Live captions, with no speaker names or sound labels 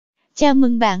Chào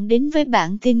mừng bạn đến với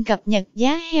bản tin cập nhật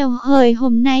giá heo hơi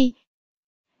hôm nay.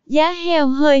 Giá heo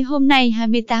hơi hôm nay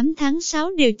 28 tháng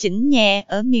 6 điều chỉnh nhẹ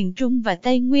ở miền Trung và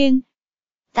Tây Nguyên.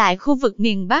 Tại khu vực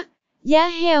miền Bắc, giá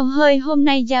heo hơi hôm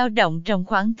nay dao động trong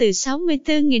khoảng từ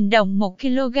 64.000 đồng 1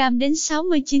 kg đến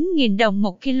 69.000 đồng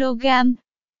 1 kg.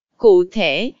 Cụ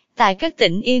thể, tại các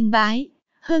tỉnh Yên Bái,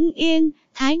 Hưng Yên,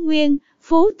 Thái Nguyên,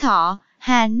 Phú Thọ,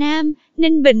 Hà Nam,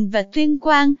 Ninh Bình và Tuyên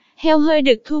Quang, heo hơi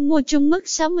được thu mua chung mức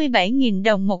 67.000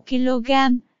 đồng 1 kg.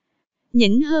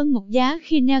 Nhỉnh hơn một giá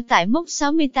khi neo tại mốc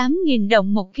 68.000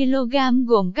 đồng 1 kg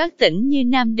gồm các tỉnh như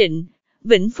Nam Định,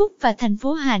 Vĩnh Phúc và thành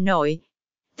phố Hà Nội.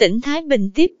 Tỉnh Thái Bình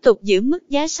tiếp tục giữ mức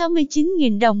giá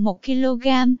 69.000 đồng 1 kg.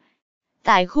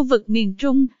 Tại khu vực miền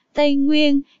Trung, Tây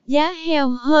Nguyên, giá heo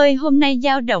hơi hôm nay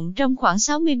dao động trong khoảng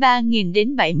 63.000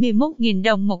 đến 71.000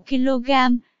 đồng 1 kg.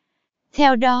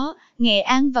 Theo đó, Nghệ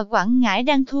An và Quảng Ngãi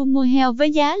đang thu mua heo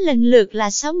với giá lần lượt là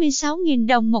 66.000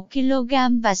 đồng 1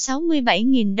 kg và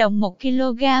 67.000 đồng 1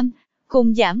 kg,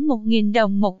 cùng giảm 1.000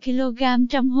 đồng 1 kg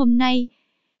trong hôm nay.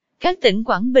 Các tỉnh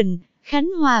Quảng Bình, Khánh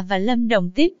Hòa và Lâm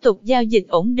Đồng tiếp tục giao dịch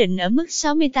ổn định ở mức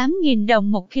 68.000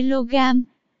 đồng 1 kg.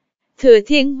 Thừa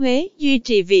Thiên Huế duy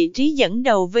trì vị trí dẫn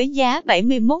đầu với giá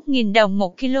 71.000 đồng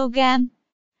 1 kg.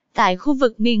 Tại khu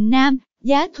vực miền Nam,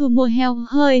 giá thu mua heo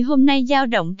hơi hôm nay dao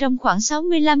động trong khoảng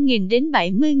 65.000 đến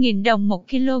 70.000 đồng 1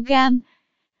 kg.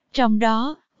 Trong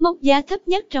đó, mốc giá thấp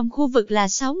nhất trong khu vực là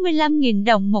 65.000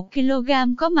 đồng 1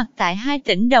 kg có mặt tại hai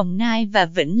tỉnh Đồng Nai và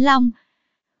Vĩnh Long.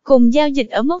 Cùng giao dịch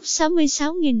ở mốc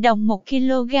 66.000 đồng 1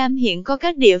 kg hiện có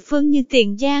các địa phương như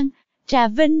Tiền Giang, Trà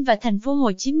Vinh và thành phố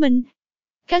Hồ Chí Minh.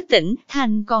 Các tỉnh,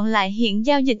 thành còn lại hiện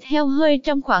giao dịch heo hơi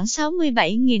trong khoảng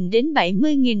 67.000 đến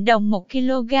 70.000 đồng 1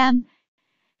 kg.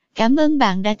 Cảm ơn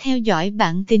bạn đã theo dõi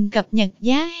bản tin cập nhật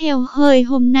giá heo hơi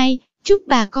hôm nay. Chúc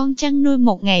bà con chăn nuôi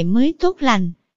một ngày mới tốt lành.